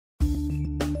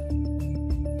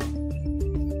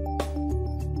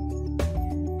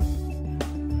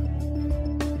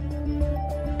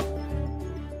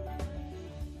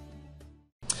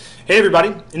Hey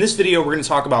everybody, in this video we're going to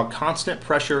talk about constant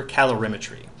pressure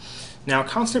calorimetry. Now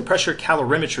constant pressure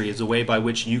calorimetry is a way by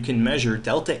which you can measure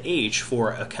delta H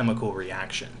for a chemical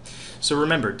reaction. So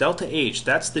remember, delta H,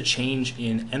 that's the change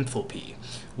in enthalpy,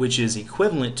 which is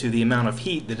equivalent to the amount of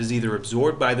heat that is either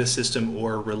absorbed by the system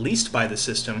or released by the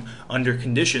system under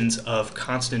conditions of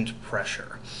constant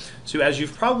pressure. So as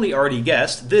you've probably already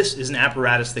guessed, this is an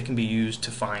apparatus that can be used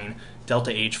to find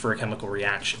delta H for a chemical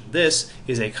reaction. This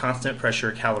is a constant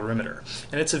pressure calorimeter,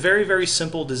 and it's a very, very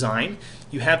simple design.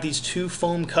 You have these two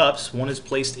foam cups, one is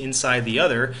placed inside the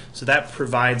other, so that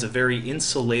provides a very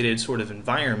insulated sort of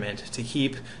environment to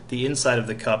keep the inside of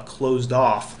the cup closed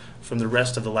off from the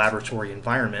rest of the laboratory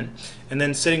environment. And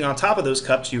then sitting on top of those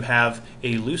cups you have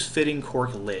a loose-fitting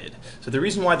cork lid. So the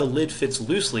reason why the lid fits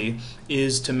loosely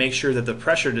is to make sure that the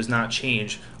pressure does not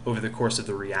change over the course of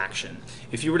the reaction.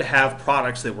 If you were to have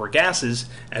products that were gases,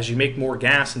 as you make more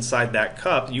gas inside that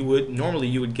cup, normally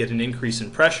you would get an increase in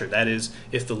pressure. That is,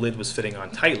 if the lid was fitting on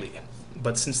tightly.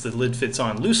 But since the lid fits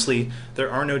on loosely, there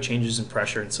are no changes in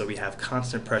pressure, and so we have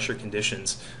constant pressure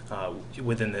conditions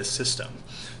within this system.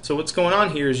 So what's going on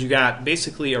here is you got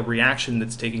basically a reaction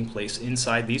that's taking place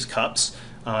inside these cups.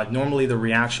 Normally the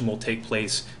reaction will take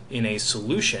place in a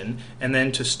solution, and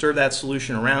then to stir that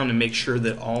solution around and make sure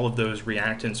that all of those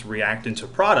reactants react into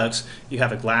products, you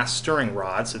have a glass stirring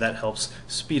rod, so that helps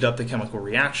speed up the chemical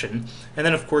reaction. And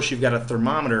then of course you've got a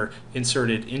thermometer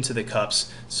inserted into the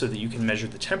cups so that you can measure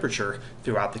the temperature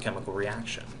throughout the chemical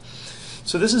reaction.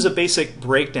 So this is a basic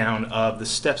breakdown of the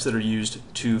steps that are used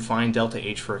to find delta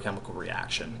H for a chemical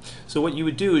reaction. So what you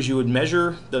would do is you would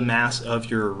measure the mass of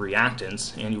your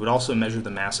reactants, and you would also measure the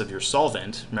mass of your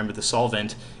solvent. Remember, the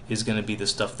solvent is going to be the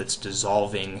stuff that's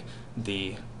dissolving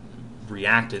the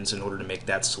reactants in order to make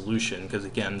that solution, because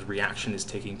again the reaction is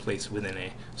taking place within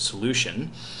a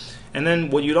solution. And then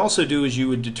what you'd also do is you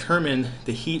would determine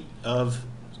the heat of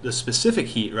the specific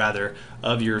heat rather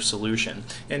of your solution.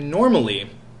 And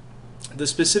normally the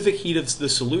specific heat of the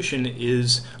solution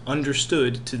is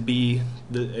understood to be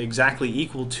exactly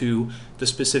equal to the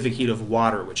specific heat of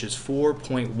water, which is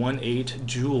 4.18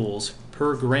 joules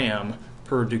per gram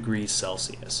per degree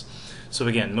Celsius. So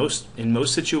again, in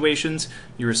most situations,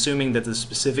 you're assuming that the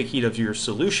specific heat of your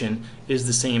solution is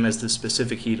the same as the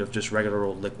specific heat of just regular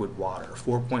old liquid water,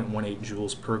 4.18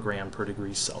 joules per gram per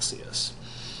degree Celsius.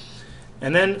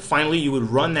 And then finally you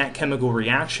would run that chemical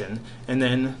reaction, and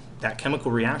then that chemical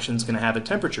reaction is going to have a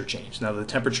temperature change. Now the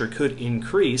temperature could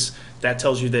increase. That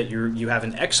tells you that you have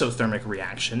an exothermic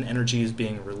reaction, energy is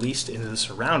being released into the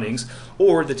surroundings,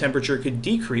 or the temperature could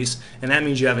decrease, and that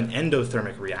means you have an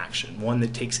endothermic reaction, one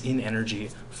that takes in energy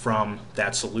from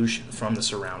that solution, from the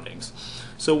surroundings.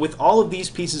 So with all of these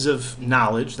pieces of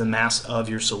knowledge, the mass of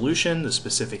your solution, the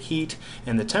specific heat,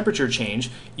 and the temperature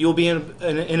change, you'll be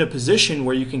in a position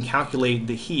where you can calculate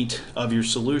the heat of your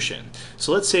solution.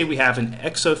 So let's say we have an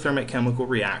exothermic chemical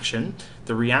reaction.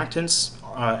 The reactants,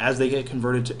 as they get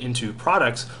converted into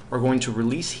products, are going to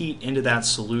release heat into that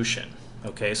solution.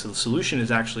 Okay, so the solution is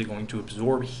actually going to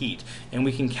absorb heat, and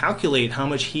we can calculate how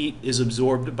much heat is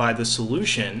absorbed by the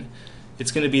solution.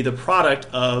 It's going to be the product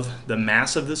of the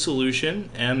mass of the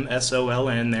solution,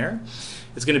 MSOLN there.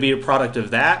 It's going to be a product of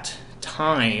that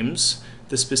times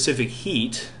the specific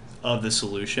heat of the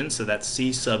solution, so that's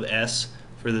C sub S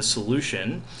for the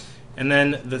solution. And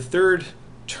then the third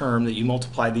term that you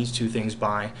multiply these two things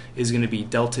by is going to be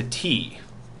delta T,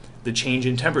 the change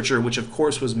in temperature, which of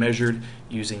course was measured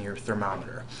using your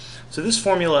thermometer. So this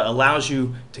formula allows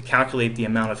you to calculate the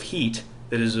amount of heat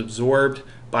that is absorbed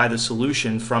by the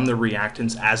solution from the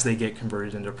reactants as they get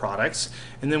converted into products.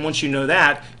 And then once you know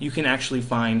that, you can actually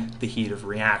find the heat of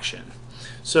reaction.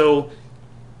 So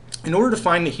in order to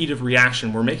find the heat of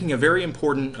reaction, we're making a very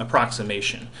important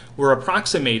approximation. We're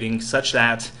approximating such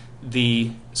that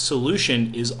the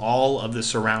solution is all of the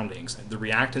surroundings. The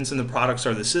reactants and the products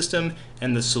are the system,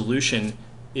 and the solution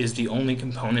is the only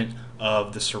component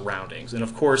of the surroundings. And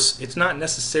of course, it's not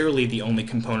necessarily the only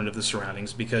component of the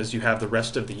surroundings, because you have the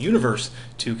rest of the universe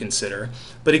to consider.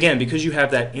 But again, because you have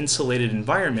that insulated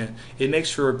environment, it makes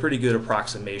for a pretty good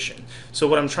approximation. So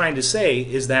what I'm trying to say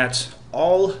is that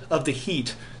all of the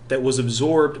heat that was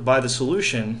absorbed by the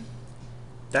solution,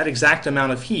 that exact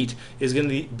amount of heat is going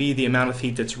to be the amount of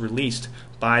heat that's released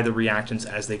by the reactants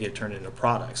as they get turned into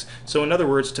products. So in other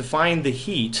words, to find the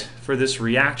heat for this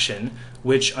reaction,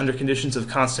 which under conditions of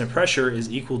constant pressure is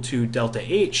equal to delta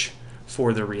H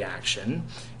for the reaction,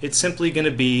 it's simply going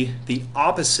to be the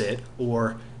opposite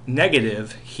or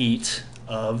negative heat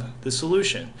of the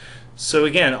solution. So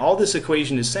again, all this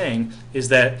equation is saying is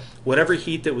that whatever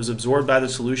heat that was absorbed by the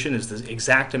solution is the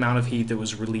exact amount of heat that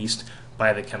was released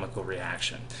by the chemical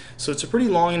reaction. So it's a pretty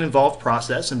long and involved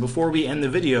process, and before we end the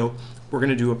video, we're going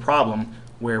to do a problem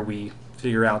where we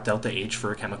figure out delta H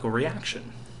for a chemical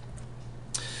reaction.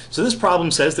 So this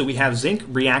problem says that we have zinc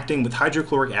reacting with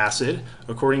hydrochloric acid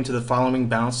according to the following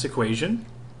balanced equation.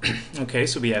 Okay,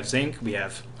 so we have zinc, we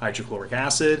have hydrochloric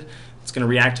acid. It's going to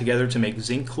react together to make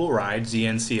zinc chloride,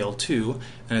 ZnCl2,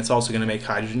 and it's also going to make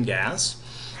hydrogen gas.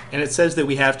 And it says that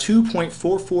we have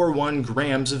 2.441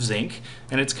 grams of zinc,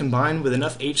 and it's combined with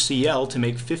enough HCl to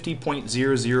make 50.00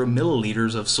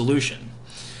 milliliters of solution.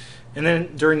 And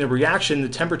then during the reaction, the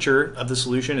temperature of the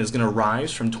solution is going to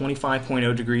rise from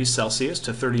 25.0 degrees Celsius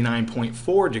to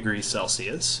 39.4 degrees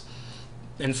Celsius.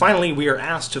 And finally, we are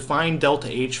asked to find delta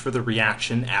H for the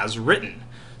reaction as written.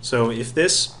 So if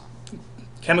this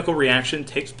chemical reaction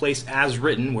takes place as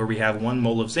written, where we have 1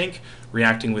 mole of zinc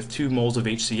reacting with 2 moles of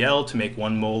HCl to make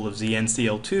 1 mole of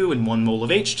ZnCl2 and 1 mole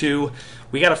of H2,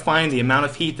 we got to find the amount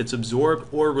of heat that's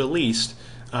absorbed or released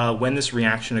when this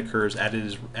reaction occurs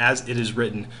as it is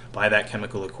written by that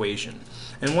chemical equation.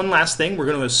 And one last thing, we're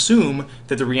going to assume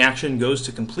that the reaction goes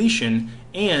to completion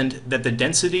and that the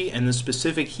density and the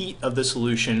specific heat of the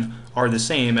solution are the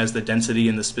same as the density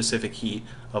and the specific heat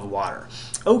of water.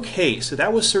 Okay, so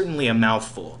that was certainly a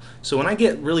mouthful. So when I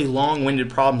get really long-winded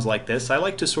problems like this, I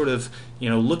like to sort of,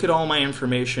 look at all my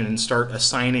information and start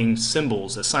assigning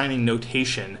symbols, assigning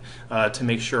notation to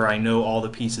make sure I know all the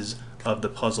pieces of the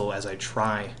puzzle as I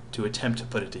try to attempt to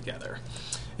put it together.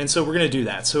 And so we're going to do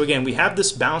that. So again, we have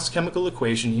this balanced chemical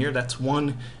equation here. That's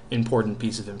one important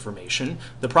piece of information.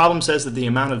 The problem says that the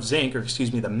amount of zinc,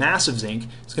 the mass of zinc,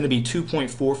 is going to be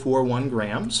 2.441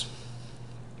 grams.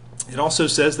 It also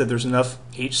says that there's enough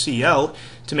HCl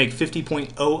to make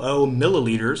 50.00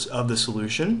 milliliters of the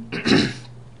solution.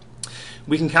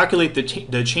 We can calculate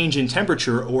the change in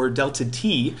temperature, or delta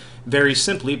T, very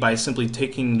simply by simply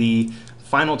taking the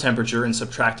final temperature and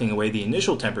subtracting away the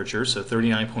initial temperature, so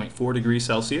 39.4 degrees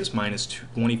Celsius minus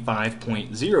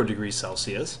 25.0 degrees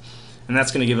Celsius, and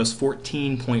that's going to give us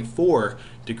 14.4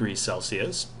 degrees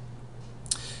Celsius.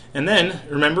 And then,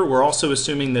 remember, we're also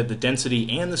assuming that the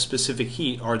density and the specific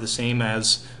heat are the same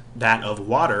as that of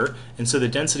water, and so the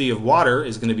density of water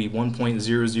is going to be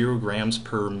 1.00 grams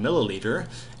per milliliter,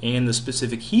 and the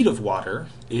specific heat of water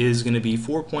is going to be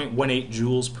 4.18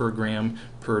 joules per gram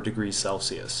per degree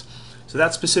Celsius. So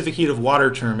that specific heat of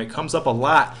water term, it comes up a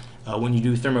lot when you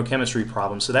do thermochemistry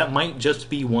problems, so that might just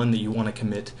be one that you want to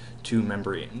commit to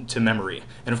memory.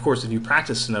 And of course, if you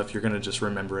practice enough, you're going to just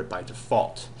remember it by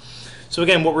default. So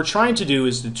again, what we're trying to do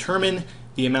is determine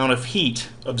the amount of heat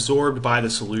absorbed by the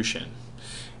solution.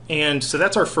 And so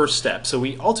that's our first step. So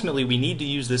ultimately we need to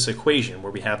use this equation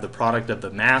where we have the product of the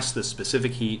mass, the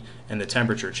specific heat, and the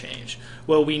temperature change.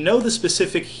 Well, we know the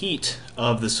specific heat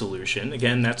of the solution.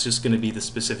 Again, that's just going to be the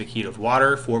specific heat of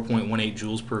water, 4.18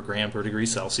 joules per gram per degree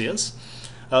Celsius.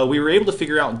 We were able to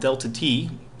figure out delta T,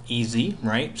 easy,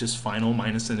 right? Just final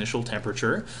minus initial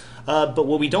temperature. But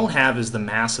what we don't have is the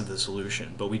mass of the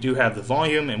solution. But we do have the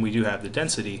volume and we do have the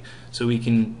density, so we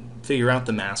can figure out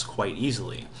the mass quite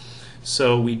easily.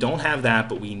 So we don't have that,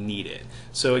 but we need it.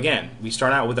 So again, we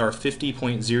start out with our 50.00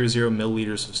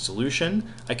 milliliters of solution.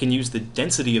 I can use the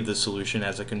density of the solution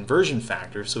as a conversion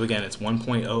factor. So again, it's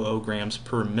 1.00 grams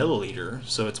per milliliter.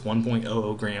 So it's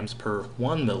 1.00 grams per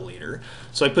 1 milliliter.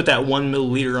 So I put that 1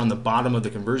 milliliter on the bottom of the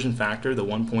conversion factor, the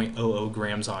 1.00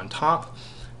 grams on top.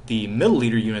 The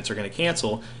milliliter units are going to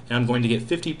cancel, and I'm going to get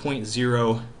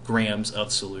 50.0 grams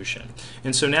of solution.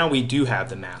 And so now we do have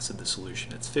the mass of the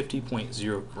solution. It's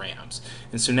 50.0 grams.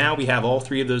 And so now we have all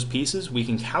three of those pieces. We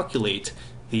can calculate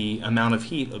the amount of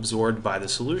heat absorbed by the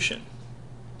solution.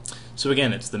 So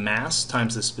again, it's the mass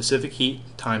times the specific heat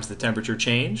times the temperature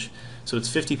change. So it's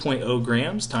 50.0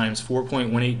 grams times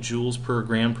 4.18 joules per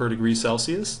gram per degree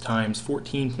Celsius times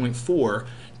 14.4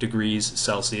 degrees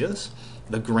Celsius.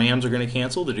 The grams are going to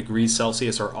cancel, the degrees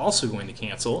Celsius are also going to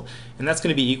cancel, and that's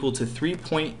going to be equal to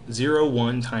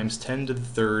 3.01 times 10 to the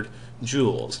third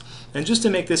joules. And just to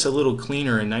make this a little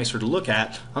cleaner and nicer to look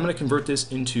at, I'm going to convert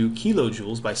this into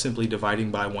kilojoules by simply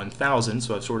dividing by 1,000,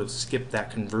 so I've sort of skipped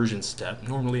that conversion step.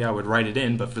 Normally I would write it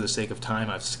in, but for the sake of time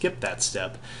I've skipped that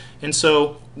step. And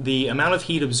so the amount of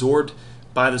heat absorbed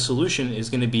by the solution is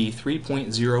going to be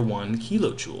 3.01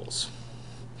 kilojoules.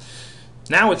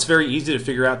 Now it's very easy to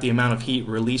figure out the amount of heat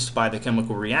released by the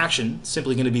chemical reaction. It's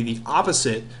simply going to be the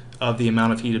opposite of the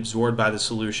amount of heat absorbed by the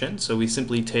solution. So we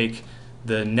simply take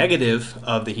the negative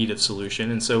of the heat of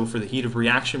solution, and so for the heat of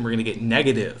reaction we're going to get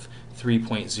negative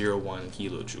 3.01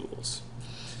 kilojoules.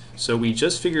 So we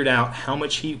just figured out how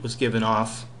much heat was given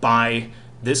off by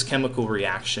this chemical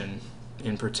reaction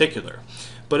in particular.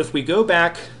 But if we go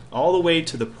back all the way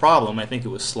to the problem, I think it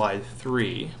was slide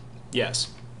 3,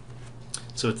 yes,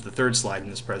 so it's the third slide in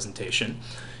this presentation,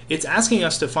 it's asking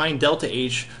us to find delta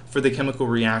H for the chemical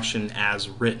reaction as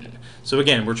written. So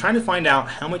again, we're trying to find out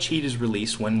how much heat is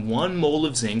released when 1 mole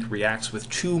of zinc reacts with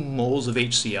 2 moles of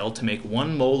HCl to make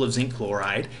 1 mole of zinc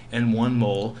chloride and 1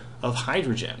 mole of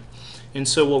hydrogen. And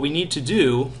so what we need to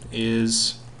do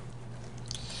is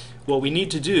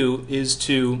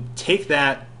to take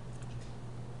that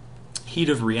heat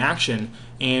of reaction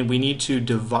and we need to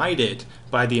divide it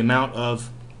by the amount of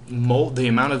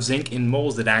zinc in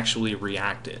moles that actually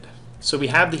reacted. So we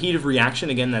have the heat of reaction,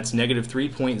 again that's negative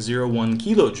 3.01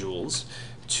 kilojoules.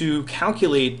 To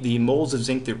calculate the moles of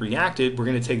zinc that reacted, we're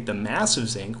going to take the mass of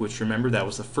zinc, which remember that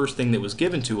was the first thing that was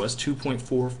given to us,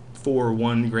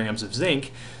 2.441 grams of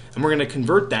zinc, and we're going to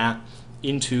convert that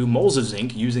into moles of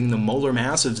zinc using the molar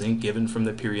mass of zinc given from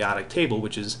the periodic table,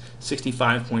 which is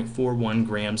 65.41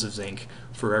 grams of zinc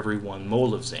for every 1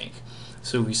 mole of zinc.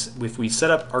 So if we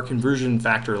set up our conversion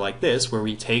factor like this, where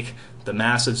we take the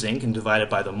mass of zinc and divide it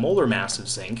by the molar mass of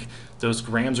zinc, those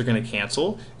grams are going to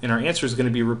cancel, and our answer is going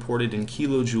to be reported in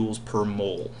kilojoules per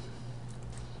mole.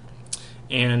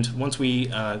 And once we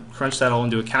crunch that all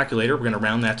into a calculator, we're going to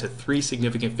round that to 3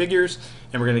 significant figures,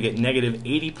 and we're going to get negative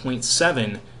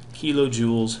 80.7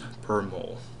 kilojoules per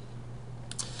mole.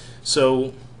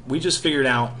 So we just figured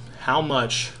out how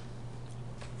much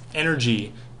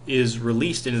energy is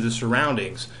released into the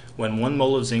surroundings when 1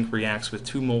 mole of zinc reacts with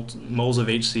 2 moles of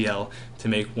HCl to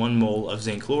make 1 mole of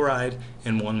zinc chloride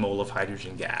and 1 mole of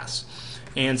hydrogen gas.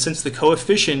 And since the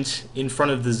coefficient in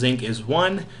front of the zinc is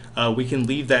 1, we can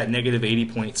leave that negative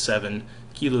 80.7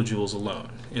 kilojoules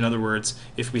alone. In other words,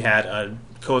 if we had a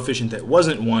coefficient that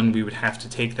wasn't 1, we would have to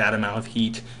take that amount of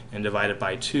heat and divide it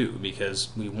by 2, because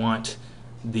we want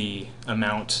the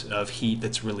amount of heat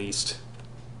that's released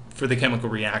for the chemical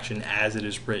reaction as it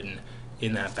is written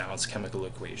in that balanced chemical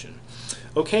equation.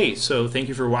 Okay, so thank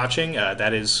you for watching.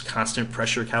 That is constant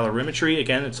pressure calorimetry.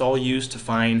 Again, it's all used to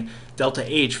find delta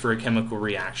H for a chemical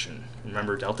reaction.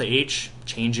 Remember, delta H,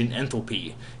 change in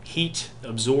enthalpy, heat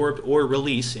absorbed or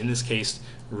released, in this case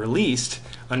released,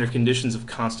 under conditions of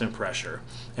constant pressure.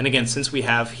 And again, since we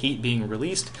have heat being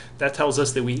released, that tells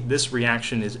us that this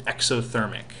reaction is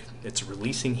exothermic. It's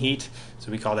releasing heat,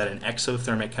 so we call that an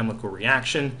exothermic chemical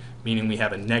reaction, meaning we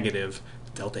have a negative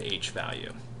delta H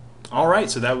value.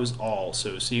 Alright, so that was all,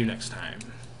 so see you next time.